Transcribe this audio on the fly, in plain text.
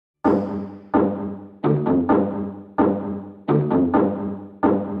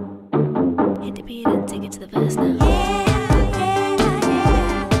to the past now.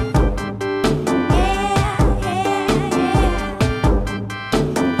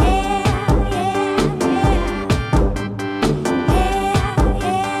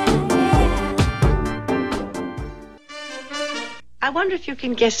 I wonder if you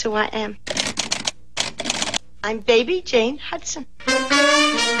can guess who I am. I'm Baby Jane Hudson.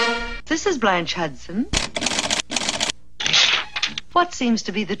 This is Blanche Hudson. What seems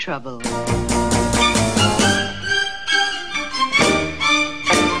to be the trouble?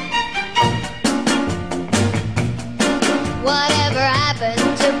 Whatever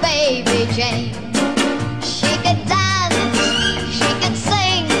happened to Baby Jane? She could dance, she could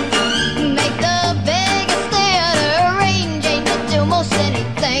sing, make the biggest theater ring. Jane could do most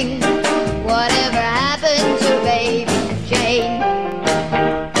anything. Whatever happened to Baby Jane?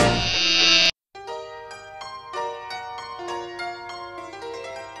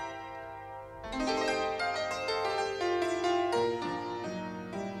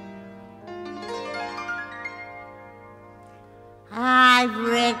 I've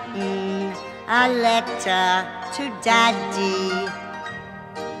written a letter to Daddy.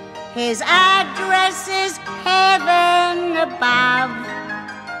 His address is heaven above.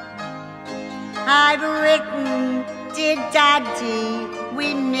 I've written, dear Daddy,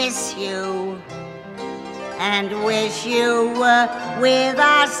 we miss you and wish you were with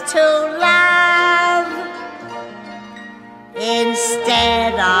us to love.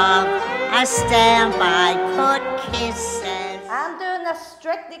 Instead of a stamp, I put kisses. I'm doing a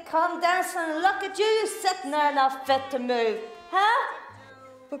Strictly Come Dancing, and look at you sitting there not fit to move, huh?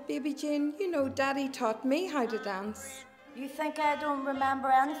 But Baby Jane, you know Daddy taught me how to dance. You think I don't remember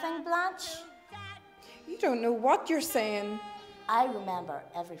anything, Blanche? You don't know what you're saying. I remember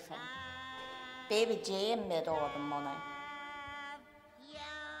everything. Baby Jane made all the money.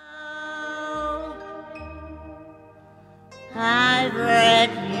 I've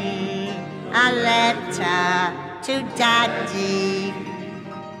written a letter to Daddy.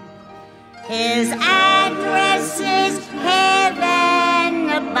 His address is heaven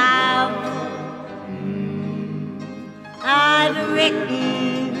above. I've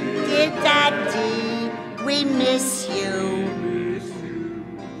written, dear Daddy, we miss you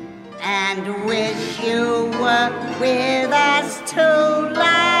and wish you were with us to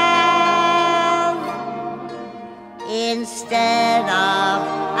love. Instead of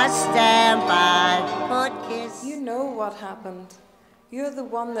a stamp, I put kiss. You know what happened. You're the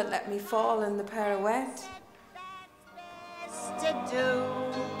one that let me fall in the pirouette. Best to do.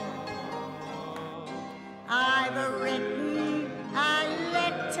 I've written a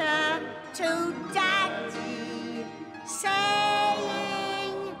letter to Daddy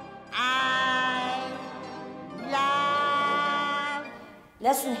saying I love.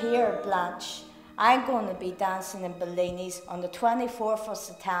 Listen here, Blanche. I'm going to be dancing in Bellini's on the 24th of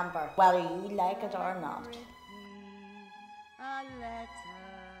September, whether you like it or not. A letter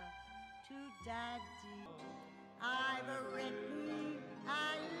to Daddy. I've written a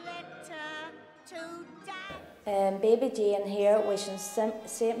letter to Daddy. Baby Jane here wishing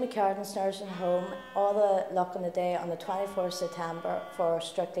St. MACARTANS Nursing Home all the luck in the day on the 24th of September for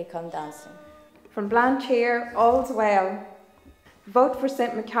Strictly Come Dancing. From Blanche here, all's well. Vote for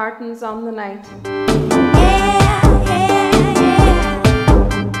St. MACARTANS on the night.